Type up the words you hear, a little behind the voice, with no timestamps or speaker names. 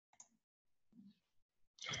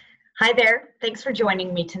Hi there, thanks for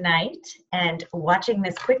joining me tonight and watching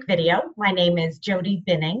this quick video. My name is Jody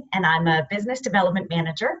Binning and I'm a business development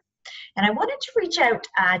manager. And I wanted to reach out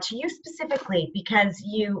to you specifically because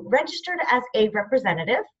you registered as a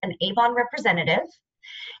representative, an Avon representative.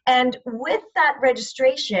 And with that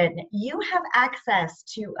registration, you have access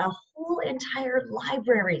to a whole entire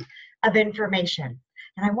library of information.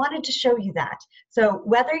 And I wanted to show you that. So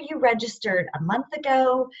whether you registered a month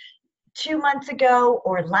ago, 2 months ago,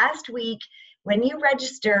 or last week, when you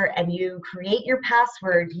register and you create your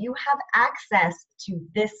password, you have access to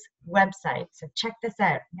this website. So check this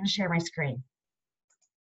out. I'm going to share my screen.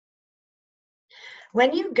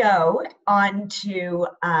 When you go onto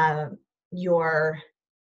your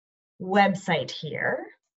website here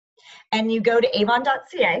and you go to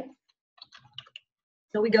avon.ca,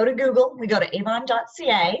 so we go to Google, we go to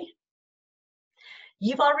avon.ca.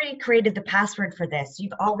 You've already created the password for this.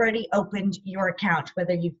 You've already opened your account.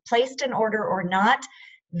 Whether you've placed an order or not,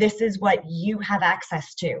 this is what you have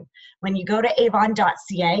access to. When you go to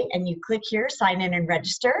avon.ca and you click here, sign in and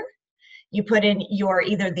register, you put in your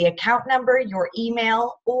either the account number, your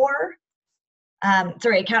email, or,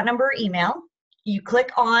 account number or email. You click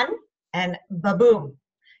on and ba-boom.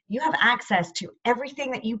 You have access to everything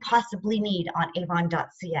that you possibly need on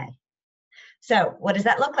avon.ca. So what does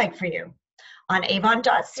that look like for you? On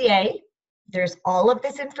avon.ca, there's all of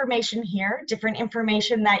this information here, different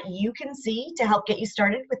information that you can see to help get you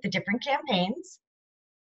started with the different campaigns.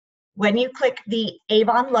 When you click the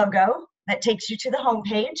Avon logo, that takes you to the home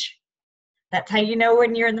page. That's how you know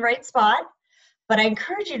when you're in the right spot. But I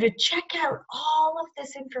encourage you to check out all of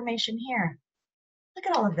this information here. Look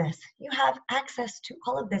at all of this. You have access to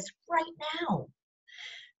all of this right now.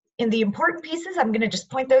 In the important pieces, I'm going to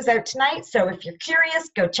just point those out tonight. So if you're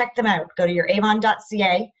curious, go check them out. Go to your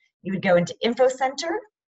avon.ca. You would go into Info Center,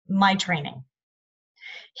 My Training.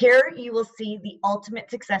 Here you will see the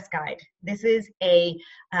Ultimate Success Guide. This is a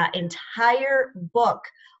entire book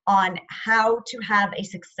on how to have a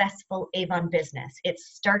successful Avon business.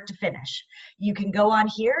 It's start to finish. You can go on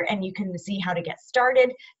here and you can see how to get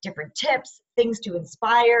started, different tips, things to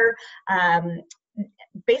inspire.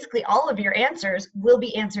 Basically all of your answers will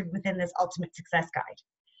be answered within this Ultimate Success Guide.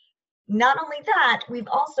 Not only that, we've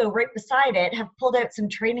also right beside it have pulled out some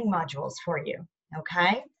training modules for you,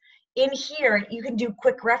 okay? In here, you can do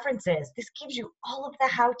quick references. This gives you all of the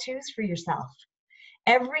how-tos for yourself.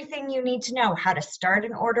 Everything you need to know, how to start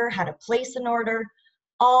an order, how to place an order,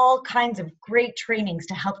 all kinds of great trainings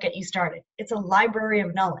to help get you started. It's a library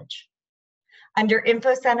of knowledge. Under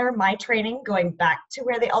Info Center, My Training, going back to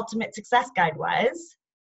where the Ultimate Success Guide was,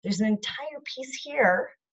 there's an entire piece here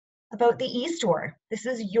about the e-store. This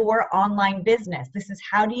is your online business. This is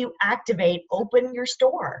how do you activate, open your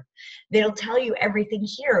store. They'll tell you everything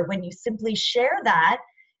here. When you simply share that,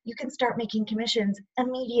 you can start making commissions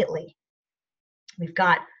immediately. We've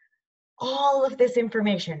got all of this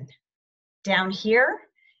information. Down here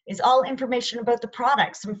is all information about the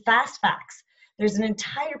products, some fast facts. There's an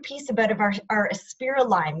entire piece about our Aspira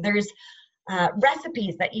line. There's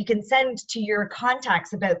recipes that you can send to your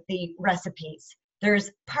contacts about the recipes. There's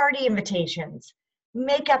party invitations,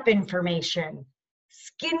 makeup information,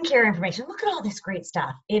 skincare information. Look at all this great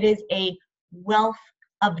stuff. It is a wealth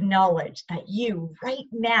of knowledge that you right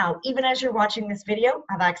now, even as you're watching this video,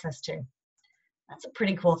 have access to. That's a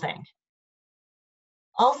pretty cool thing.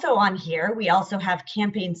 Also on here, we also have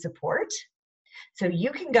campaign support. So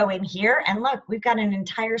you can go in here and look, we've got an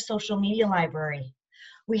entire social media library.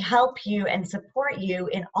 We help you and support you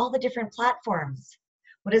in all the different platforms.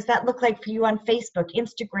 What does that look like for you on Facebook,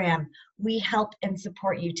 Instagram? We help and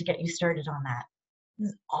support you to get you started on that. This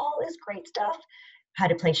is all this great stuff. How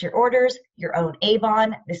to place your orders, your own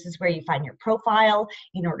Avon. This is where you find your profile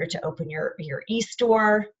in order to open your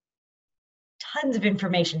e-store. Tons of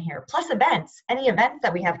information here, plus events, any events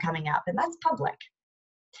that we have coming up, and that's public.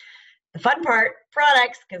 The fun part,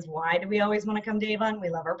 products, because why do we always want to come to Avon? We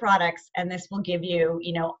love our products, and this will give you,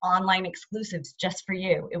 online exclusives just for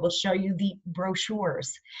you. It will show you the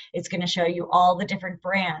brochures. It's going to show you all the different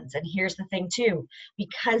brands. And here's the thing too,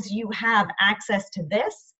 because you have access to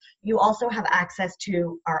this, you also have access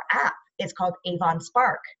to our app. It's called Avon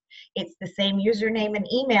Spark. It's the same username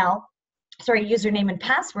and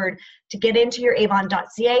password to get into your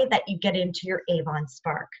avon.ca that you get into your Avon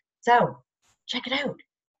Spark. So check it out.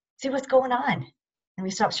 See what's going on. Let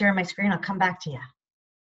me stop sharing my screen. I'll come back to you.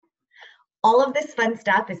 All of this fun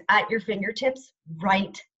stuff is at your fingertips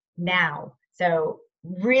right now. So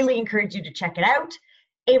really encourage you to check it out.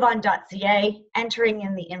 Avon.ca, entering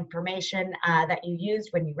in the information that you used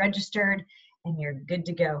when you registered, and you're good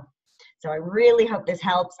to go. So I really hope this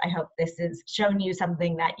helps. I hope this has shown you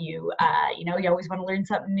something that you, you always want to learn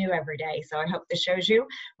something new every day. So I hope this shows you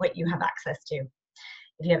what you have access to.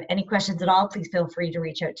 If you have any questions at all, please feel free to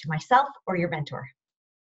reach out to myself or your mentor.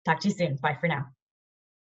 Talk to you soon. Bye for now.